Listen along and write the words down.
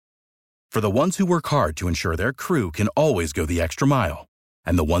For the ones who work hard to ensure their crew can always go the extra mile,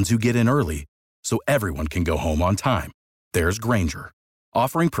 and the ones who get in early so everyone can go home on time, there's Grainger,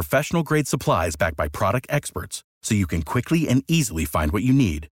 offering professional-grade supplies backed by product experts so you can quickly and easily find what you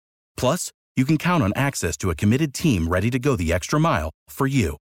need. Plus, you can count on access to a committed team ready to go the extra mile for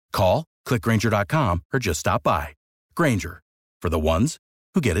you. Call, click Grainger.com, or just stop by. Grainger, for the ones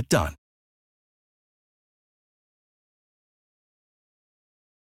who get it done.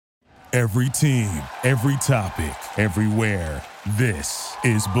 Every team, every topic, everywhere. This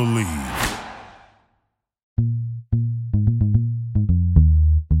is Believe.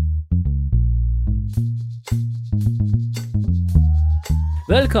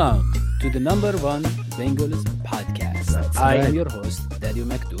 Welcome to the number one Bengals podcast. I am your host, Dario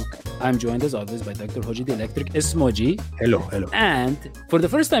McDuke. I'm joined as always by Dr. Hoji the Electric Esmoji. Hello. And for the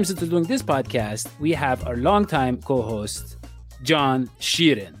first time since we're doing this podcast, we have our longtime co-host, John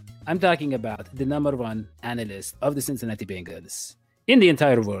Sheeran. I'm talking about the number one analyst of the Cincinnati Bengals in the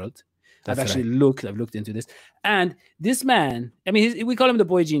entire world. I've looked into this. And this man, I mean, we call him the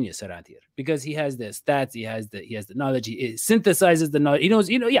boy genius around here because he has the stats, he has the knowledge, he synthesizes the knowledge. He knows,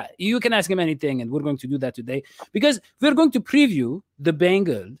 you can ask him anything, and we're going to do that today because we're going to preview the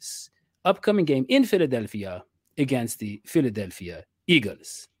Bengals' upcoming game in Philadelphia against the Philadelphia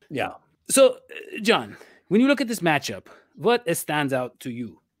Eagles. Yeah. So, John, when you look at this matchup, what stands out to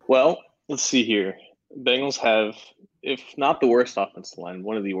you? Well, let's see here. Bengals have, if not the worst offensive line,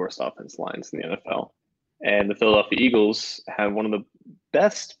 one of the worst offensive lines in the NFL. And the Philadelphia Eagles have one of the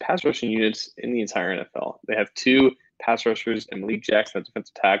best pass rushing units in the entire NFL. They have two pass rushers, and Malik Jackson at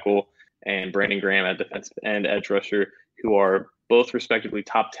defensive tackle and Brandon Graham at defensive end edge rusher, who are both respectively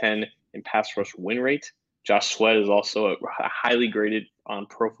top 10 in pass rush win rate. Josh Sweat is also highly graded on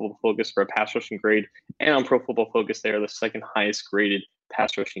Pro Football Focus for a pass rushing grade, and on Pro Football Focus, they are the second highest graded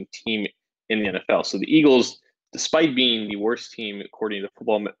pass rushing team in the NFL. So the Eagles, despite being the worst team according to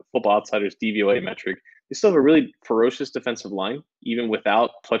Football Outsiders DVOA metric, they still have a really ferocious defensive line, even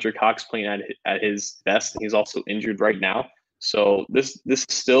without Fletcher Cox playing at his best. He's also injured right now. So this is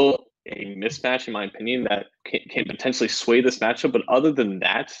still a mismatch, in my opinion, that can potentially sway this matchup. But other than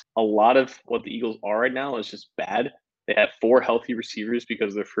that, a lot of what the Eagles are right now is just bad. They have 4 healthy receivers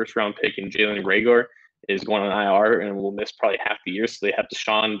because their first-round pick in Jalen Reagor is going on IR and will miss probably half the year. So they have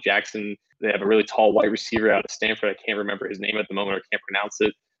Deshaun Jackson. They have a really tall white receiver out of Stanford. I can't remember his name at the moment, or can't pronounce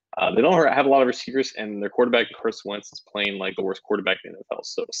it. They don't have a lot of receivers, and their quarterback, Carson Wentz, is playing like the worst quarterback in the NFL.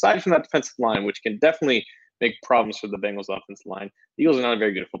 So aside from that defensive line, which can definitely make problems for the Bengals offensive line, the Eagles are not a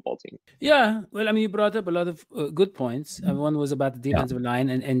very good football team. Yeah, well, I mean, you brought up a lot of good points. One was about the defensive line.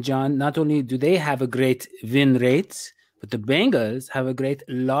 And John, not only do they have a great win rate, but the Bengals have a great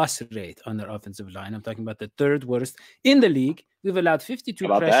loss rate on their offensive line. I'm talking about the third worst in the league. We've allowed 52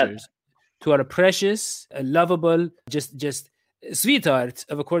 pressures to our precious, lovable, just sweetheart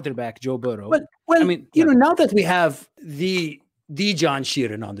of a quarterback, Joe Burrow. Well, I mean, now that we have the John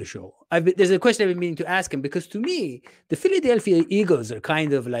Sheeran on the show, there's a question I've been meaning to ask him, because to me, the Philadelphia Eagles are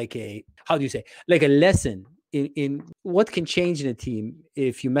kind of like a lesson in what can change in a team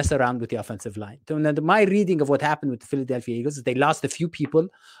if you mess around with the offensive line. So now my reading of what happened with the Philadelphia Eagles is they lost a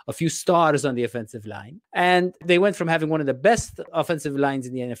few stars on the offensive line. And they went from having one of the best offensive lines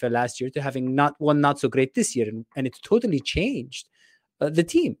in the NFL last year to having not so great this year. And it's totally changed the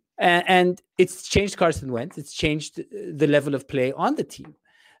team. And it's changed Carson Wentz. It's changed the level of play on the team.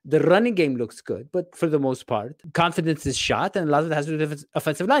 The running game looks good, but for the most part, confidence is shot, and a lot of it has to do with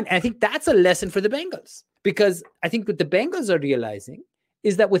offensive line. And I think that's a lesson for the Bengals, because I think what the Bengals are realizing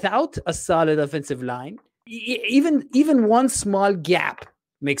is that without a solid offensive line, even one small gap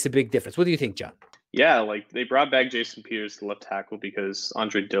makes a big difference. What do you think, John? Yeah, like they brought back Jason Peters, the left tackle, because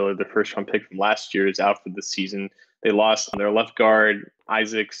Andre Dillard, the first-round pick from last year, is out for the season. They lost their left guard,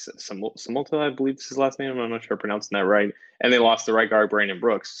 Isaac Samulta, I believe is his last name. I'm not sure I'm pronouncing that right. And they lost the right guard, Brandon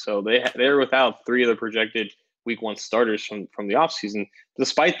Brooks. So they're without 3 of the projected week 1 starters from the offseason.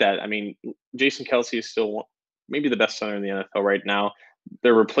 Despite that, I mean, Jason Kelce is still maybe the best center in the NFL right now.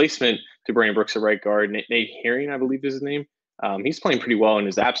 Their replacement to Brandon Brooks at right guard, Nate Herring, I believe is his name. He's playing pretty well in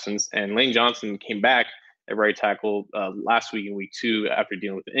his absence. And Lane Johnson came back at right tackle last week in week 2 after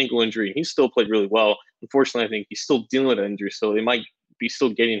dealing with the ankle injury. He still played really well. Unfortunately, I think he's still dealing with an injury, so they might be still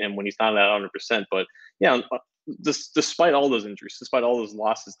getting him when he's not at 100%. But yeah, despite all those injuries, despite all those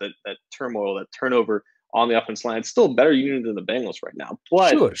losses, that turmoil, that turnover on the offensive line, it's still a better unit than the Bengals right now.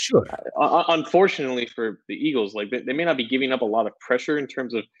 But sure. Unfortunately for the Eagles, like they may not be giving up a lot of pressure in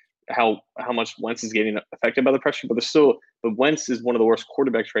terms of how much Wentz is getting affected by the pressure, but Wentz is one of the worst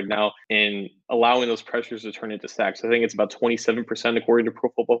quarterbacks right now in allowing those pressures to turn into sacks. I think it's about 27% according to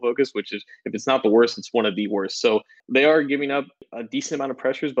Pro Football Focus, which is, if it's not the worst, it's one of the worst. So they are giving up a decent amount of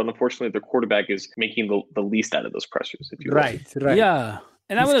pressures, but unfortunately their quarterback is making the least out of those pressures, if you will. Right. Yeah.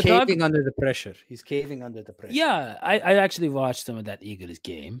 And I He's want to talk. caving under the pressure. He's caving under the pressure. Yeah, I actually watched some of that Eagles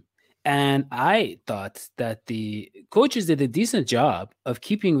game, and I thought that the coaches did a decent job of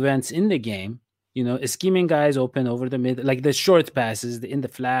keeping Wentz in the game, scheming guys open over the mid, like the short passes, in the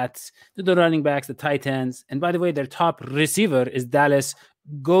flats, to the running backs, the tight ends. And by the way, their top receiver is Dallas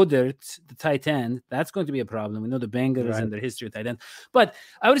Goedert, the tight end. That's going to be a problem. We know the Bengals and their history of tight end. But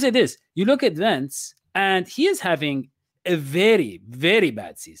I would say this. You look at Wentz, and he is having a very, very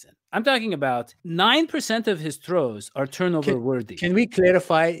bad season. I'm talking about 9% of his throws are turnover worthy. Can we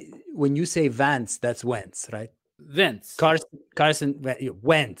clarify, when you say Vance, that's Wentz, right? Wentz. Carson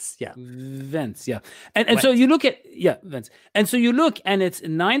Wentz, yeah. Wentz, yeah. And so you look at, Wentz. And so you look, and it's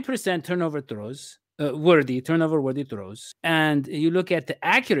 9% turnover throws, turnover worthy throws. And you look at the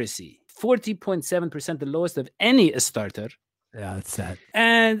accuracy, 40.7%, the lowest of any starter. Yeah, it's sad.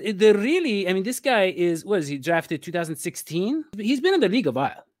 And this guy is, he drafted 2016? He's been in the league a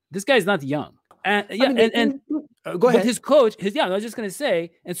while. This guy's not young. And go ahead. But his coach, I was just going to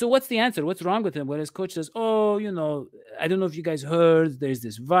say, and so what's the answer? What's wrong with him? When his coach says, I don't know if you guys heard, there's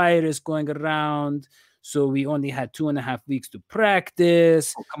this virus going around, so we only had 2.5 weeks to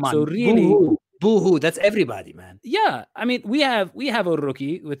practice. Oh, come on. So really... Boo-hoo. That's everybody, man. Yeah. I mean, we have a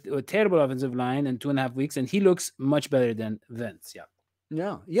rookie with a terrible offensive line and 2.5 weeks, and he looks much better than Wentz. Yeah.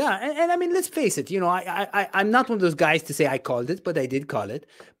 No, yeah, and I mean, let's face it. I'm not one of those guys to say I called it, but I did call it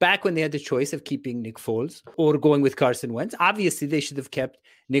back when they had the choice of keeping Nick Foles or going with Carson Wentz. Obviously, they should have kept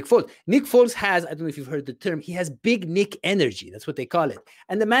Nick Foles. Nick Foles has, I don't know if you've heard the term, he has big Nick energy. That's what they call it,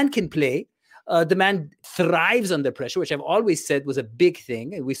 and the man can play. The man thrives under pressure, which I've always said was a big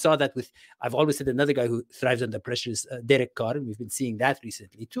thing. And we saw that I've always said another guy who thrives under pressure is Derek Carr, and we've been seeing that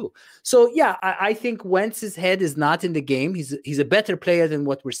recently too. So yeah, I think Wentz's head is not in the game. He's a better player than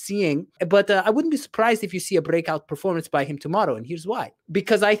what we're seeing, but I wouldn't be surprised if you see a breakout performance by him tomorrow. And here's why.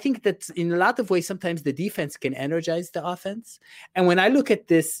 Because I think that in a lot of ways, sometimes the defense can energize the offense. And when I look at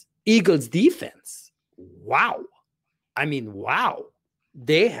this Eagles defense, wow.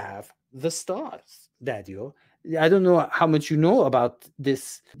 They have the stars, Daddio. I don't know how much you know about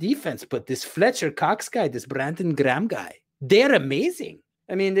this defense, but this Fletcher Cox guy, this Brandon Graham guy, they're amazing.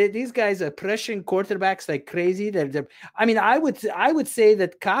 I mean, these guys are pressuring quarterbacks like crazy. I would say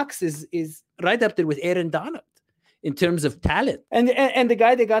that Cox is right up there with Aaron Donald in terms of talent. And the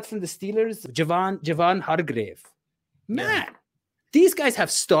guy they got from the Steelers, Javon Hargrave, man. Yeah. These guys have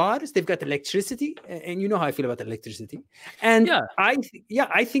stars. They've got electricity, and you know how I feel about electricity. And I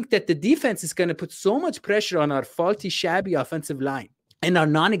think that the defense is going to put so much pressure on our faulty, shabby offensive line and our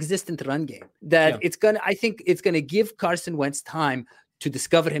non-existent run game that I think it's going to give Carson Wentz time to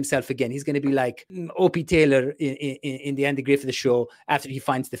discover himself again. He's going to be like Opie Taylor in the Andy Griffith show after he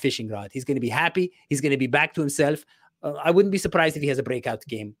finds the fishing rod. He's going to be happy. He's going to be back to himself. I wouldn't be surprised if he has a breakout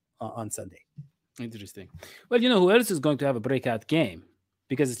game on Sunday. Interesting. Well, who else is going to have a breakout game,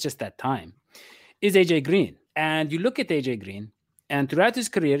 because it's just that time, is AJ Green. And you look at AJ Green, and throughout his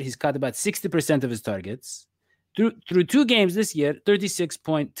career, he's caught about 60% of his targets. Through 2 games this year,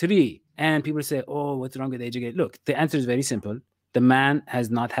 36.3. And people say, oh, what's wrong with AJ Green? Look, the answer is very simple. The man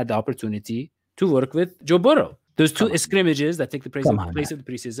has not had the opportunity to work with Joe Burrow. Those 2 scrimmages that take the place of the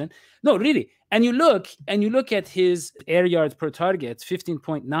preseason. No, really. And you look at his air yards per target,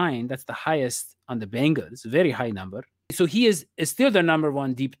 15.9. That's the highest on the Bengals, very high number. So he is still their number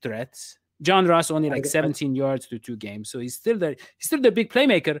 1 deep threat. John Ross only like 17 yards through 2 games. So he's still the big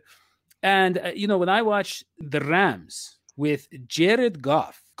playmaker. And, when I watch the Rams with Jared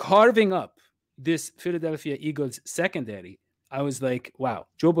Goff carving up this Philadelphia Eagles secondary, I was like, wow,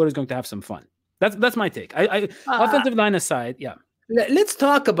 Joe Burrow is going to have some fun. That's my take. Offensive line aside, yeah. Let's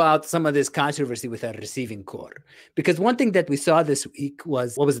talk about some of this controversy with our receiving core, because one thing that we saw this week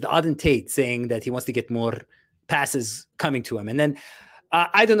was Auden Tate saying that he wants to get more passes coming to him. And then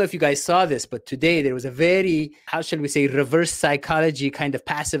I don't know if you guys saw this, but today there was a very, how shall we say, reverse psychology kind of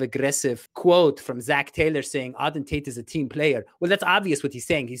passive aggressive quote from Zach Taylor saying Auden Tate is a team player. Well, that's obvious what he's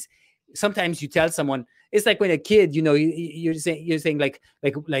saying. Sometimes you tell someone, it's like when a kid, you're saying like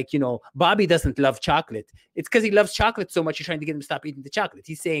Bobby doesn't love chocolate. It's because he loves chocolate so much you're trying to get him to stop eating the chocolate.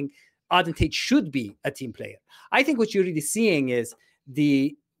 He's saying Auden Tate should be a team player. I think what you're really seeing is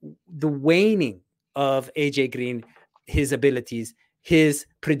the waning of AJ Green, his abilities, his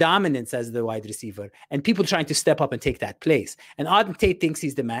predominance as the wide receiver and people trying to step up and take that place. And Auden Tate thinks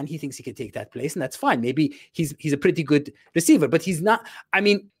he's the man. He thinks he can take that place, and that's fine. Maybe he's a pretty good receiver, but he's not. I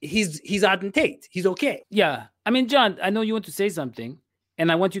mean, he's Auden Tate. He's okay. Yeah. I mean, John, I know you want to say something,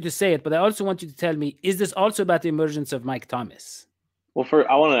 and I want you to say it, but I also want you to tell me, is this also about the emergence of Mike Thomas? Well,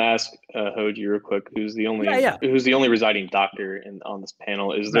 I want to ask Hoji real quick, who's the only residing doctor on this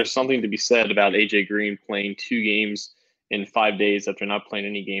panel. Is there something to be said about AJ Green playing 2 games in 5 days after not playing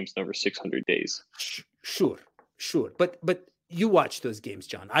any games in over 600 days? Sure. But you watch those games,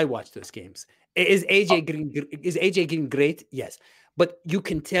 John. I watch those games. Is AJ Green great? Yes. But you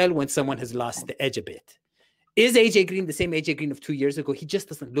can tell when someone has lost the edge a bit. Is AJ Green the same AJ Green of 2 years ago? He just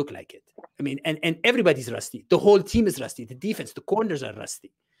doesn't look like it. I mean, and everybody's rusty. The whole team is rusty. The defense, the corners are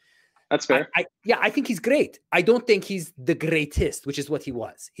rusty. That's fair. I think he's great. I don't think he's the greatest, which is what he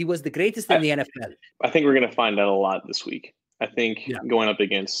was. He was the greatest in the NFL. I think we're going to find out a lot this week. I think going up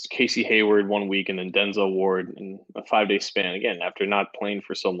against Casey Hayward 1 week and then Denzel Ward in a 5-day span, again, after not playing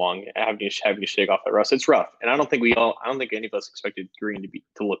for so long, having to shake off that rust, it's rough. And I don't think any of us expected Green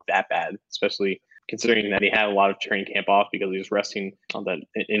to look that bad, especially considering that he had a lot of training camp off because he was resting on that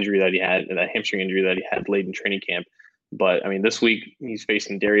injury that he had, that hamstring injury that he had late in training camp. But I mean, this week he's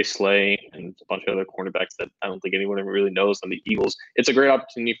facing Darius Slay and a bunch of other cornerbacks that I don't think anyone really knows on the Eagles. It's a great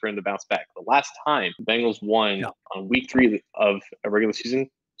opportunity for him to bounce back. The last time the Bengals won on week 3 of a regular season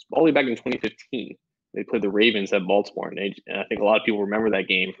was all the way back in 2015. They played the Ravens at Baltimore, and I think a lot of people remember that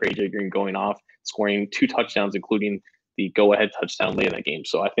game for AJ Green going off, scoring 2 touchdowns, including the go-ahead touchdown late in that game.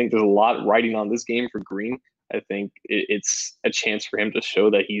 So I think there's a lot riding on this game for Green. I think it's a chance for him to show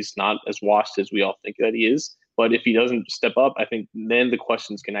that he's not as washed as we all think that he is. But if he doesn't step up, I think then the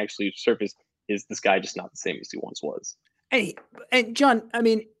questions can actually surface. Is this guy just not the same as he once was? And John, I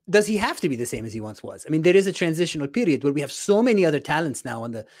mean, does he have to be the same as he once was? I mean, there is a transitional period where we have so many other talents now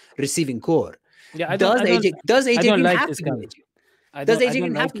on the receiving core. Yeah, does AJ Green like have to be AJ? Does AJ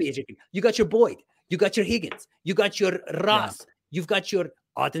Green have to be AJ Green? You got your Boyd, you got your Higgins, you got your Ross, you've got your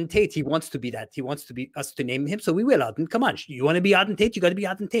Auden Tate. He wants to be that. He wants to be us to name him. So we will, Auden. Come on. You want to be Auden Tate? You got to be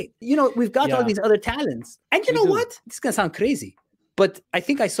Auden Tate. You know, we've got all these other talents. And you know what? This is going to sound crazy. But I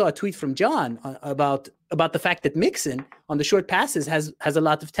think I saw a tweet from John about the fact that Mixon on the short passes has a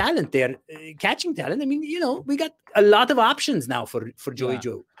lot of talent there, catching talent. I mean, you know, we got a lot of options now for Joey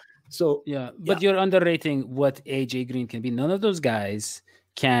Joe. So but you're underrating what AJ Green can be. None of those guys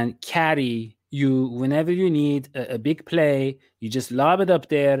can carry you whenever you need a big play. You just lob it up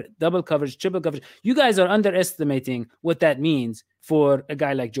there, double coverage, triple coverage. You guys are underestimating what that means for a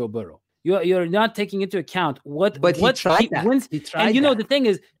guy like Joe Burrow. You're not taking into account what he tried that. Wins. He tried and you know that.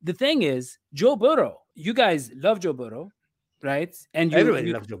 the thing is Joe Burrow. You guys love Joe Burrow, right? And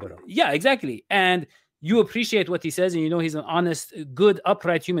everybody loves Joe Burrow. Yeah, exactly. And you appreciate what he says, and you know he's an honest, good,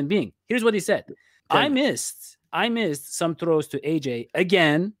 upright human being. Here's what he said: I missed some throws to AJ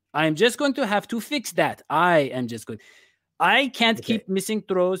again. I'm just going to have to fix that. I can't keep missing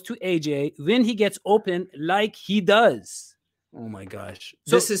throws to AJ when he gets open like he does. Oh my gosh.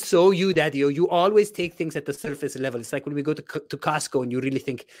 This is so you, Daddy. You always take things at the surface level. It's like when we go to Costco and you really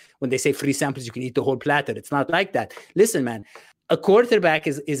think when they say free samples, you can eat the whole platter. It's not like that. Listen, man, a quarterback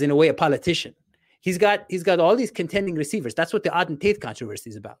is in a way a politician. He's got all these contending receivers. That's what the Auden Tate controversy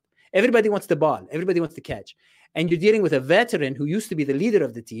is about. Everybody wants the ball. Everybody wants to catch. And you're dealing with a veteran who used to be the leader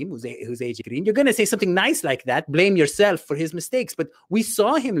of the team, who's AJ Green. You're going to say something nice like that, blame yourself for his mistakes. But we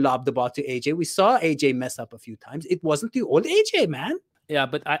saw him lob the ball to AJ. We saw AJ mess up a few times. It wasn't the old AJ, man. Yeah,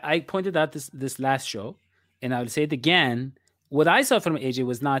 but I pointed out this last show, and I'll say it again. What I saw from AJ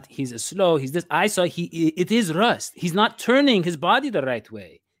was not he's a slow. He's this. I saw it is rust. He's not turning his body the right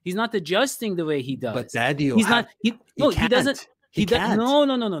way. He's not adjusting the way he does. But Daddy, he's not. He doesn't. He can't.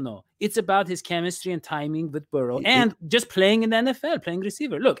 No. It's about his chemistry and timing with Burrow and just playing in the NFL, playing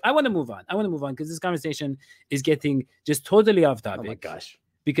receiver. Look, I want to move on because this conversation is getting just totally off topic. Oh my gosh.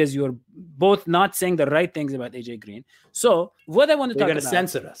 Because you're both not saying the right things about AJ Green. So what I want to talk about. They're going to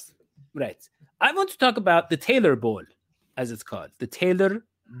censor us. Right. I want to talk about the Taylor Bowl, as it's called. The Taylor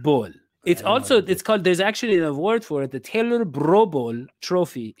Bowl. It's called, there's actually an award for it, the Taylor Bro Bowl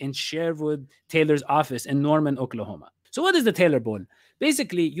trophy in Sherwood Taylor's office in Norman, Oklahoma. So what is the Taylor Bowl?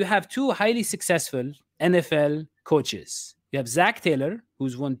 Basically, you have 2 highly successful NFL coaches. You have Zach Taylor,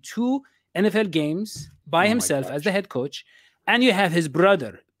 who's won 2 NFL games by himself as the head coach. And you have his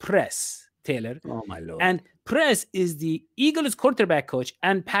brother, Press Taylor. Oh, my Lord. And Press is the Eagles quarterback coach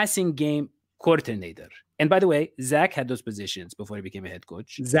and passing game coordinator. And by the way, Zach had those positions before he became a head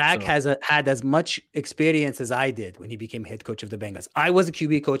coach. Zach had as much experience as I did when he became head coach of the Bengals. I was a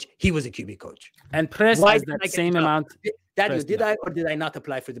QB coach. He was a QB coach. And Press has that same amount. Daniel, did I or did I not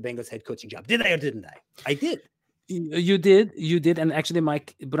apply for the Bengals head coaching job? Did I or didn't I? I did. You did. And actually,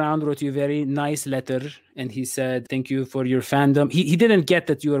 Mike Brown wrote you a very nice letter, and he said, thank you for your fandom. He didn't get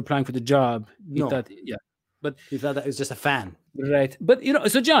that you were applying for the job. He thought, but he thought that it was just a fan. Right. But,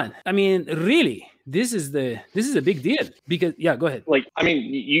 so John, I mean, really, this is a big deal because, go ahead. Like, I mean,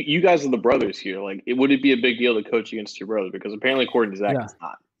 you guys are the brothers here. Like, would it be a big deal to coach against your brother? Because apparently, according to Zach, it's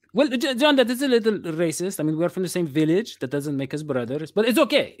not. Well, John, that is a little racist. I mean, we're from the same village. That doesn't make us brothers, but it's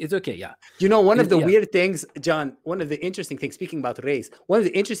okay. It's okay, yeah. One of the weird things, John, one of the interesting things, speaking about race, one of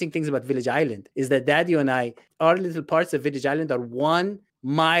the interesting things about Village Island is that Daddy and I, our little parts of Village Island are 1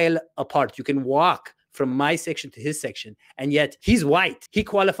 mile apart. You can walk from my section to his section, and yet he's white. He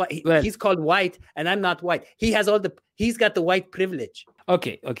qualified. He's called white, and I'm not white. He's got the white privilege.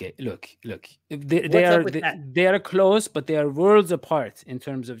 Okay. Look. They are close, but they are worlds apart in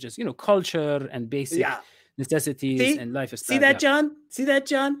terms of just culture and basic necessities and lifestyle. See that,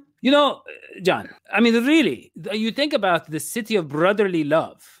 John? John. I mean, really, you think about the city of brotherly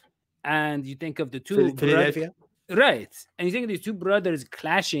love, and you think of the two Philadelphia. Right. And you think of these two brothers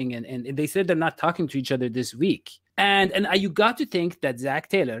clashing and they said they're not talking to each other this week. And you got to think that Zach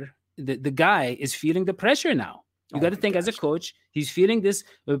Taylor, the guy, is feeling the pressure now. You got to think as a coach, he's feeling this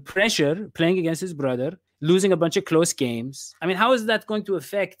pressure playing against his brother, losing a bunch of close games. I mean, how is that going to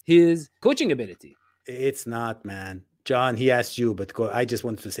affect his coaching ability? It's not, man. John, he asked you, but I just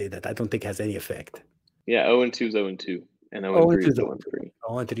wanted to say that I don't think it has any effect. Yeah, 0-2 is 0-2. And 0-3 is 0-3.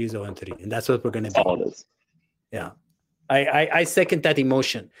 0-3 is 0-3. And that's what we're going to do. All it is. Yeah. I second that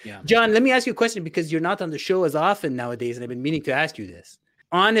emotion. Yeah. John, let me ask you a question because you're not on the show as often nowadays, and I've been meaning to ask you this.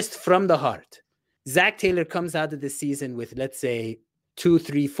 Honest from the heart, Zach Taylor comes out of the season with, let's say, 2,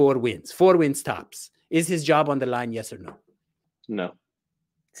 3, 4 wins. 4 wins tops. Is his job on the line, yes or no? No.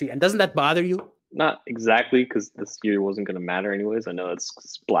 See, and doesn't that bother you? Not exactly, because this year wasn't going to matter anyways. I know it's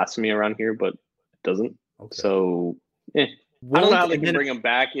blasphemy around here, but it doesn't. Okay. So, I don't know how they can bring him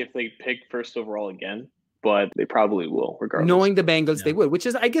back if they pick first overall again. But they probably will, regardless. Knowing the Bengals, they will. Which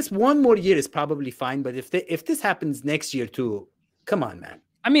is, I guess, 1 more year is probably fine. But if this happens next year too, come on, man.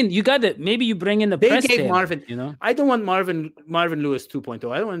 I mean, you got to maybe you bring in the press. They gave Marvin. I don't want Marvin Lewis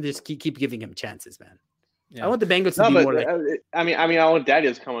 2.0. I don't want to just keep giving him chances, man. Yeah. I want the Bengals to be more like. I mean, I want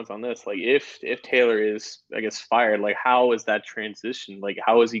Daddy's comments on this. Like, if Taylor is, I guess, fired, like, how is that transition? Like,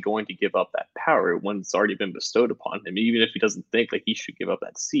 how is he going to give up that power when it's already been bestowed upon him? Even if he doesn't think like he should give up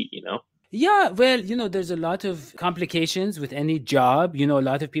that seat, Yeah, well, there's a lot of complications with any job. A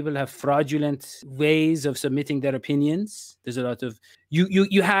lot of people have fraudulent ways of submitting their opinions. There's a lot of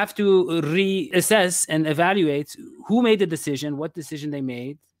you have to reassess and evaluate who made the decision, what decision they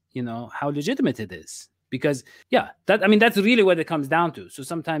made, how legitimate it is. Because that's really what it comes down to. So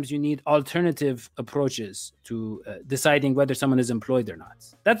sometimes you need alternative approaches to deciding whether someone is employed or not.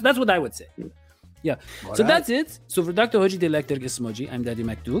 That's what I would say. Yeah. So that's it. So for Dr. Hoji the Electric Ismoji, I'm Daddy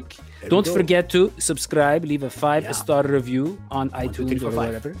McDuke. Don't forget to subscribe, leave a 5-star review on iTunes or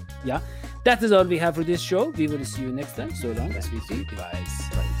whatever. Yeah. That is all we have for this show. We will see you next time. So long. Sweet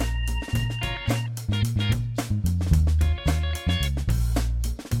vibes.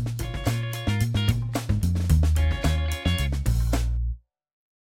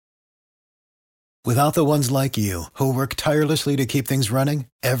 Without the ones like you, who work tirelessly to keep things running,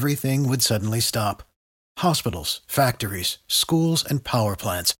 everything would suddenly stop. Hospitals, factories, schools, and power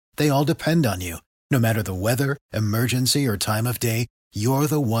plants, they all depend on you. No matter the weather, emergency, or time of day, you're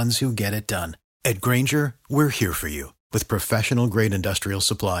the ones who get it done. At Grainger, we're here for you with professional-grade industrial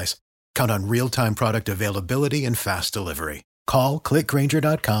supplies. Count on real-time product availability and fast delivery. Call,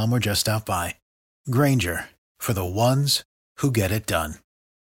 clickgrainger.com, or just stop by. Grainger, for the ones who get it done.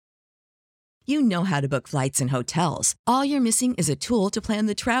 You know how to book flights and hotels. All you're missing is a tool to plan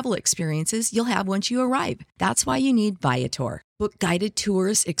the travel experiences you'll have once you arrive. That's why you need Viator. Book guided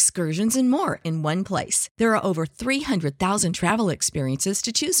tours, excursions, and more in one place. There are over 300,000 travel experiences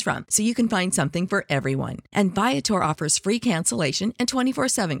to choose from, so you can find something for everyone. And Viator offers free cancellation and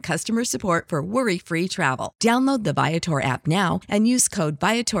 24/7 customer support for worry-free travel. Download the Viator app now and use code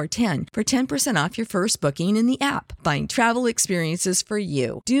Viator10 for 10% off your first booking in the app. Find travel experiences for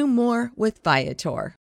you. Do more with Viator.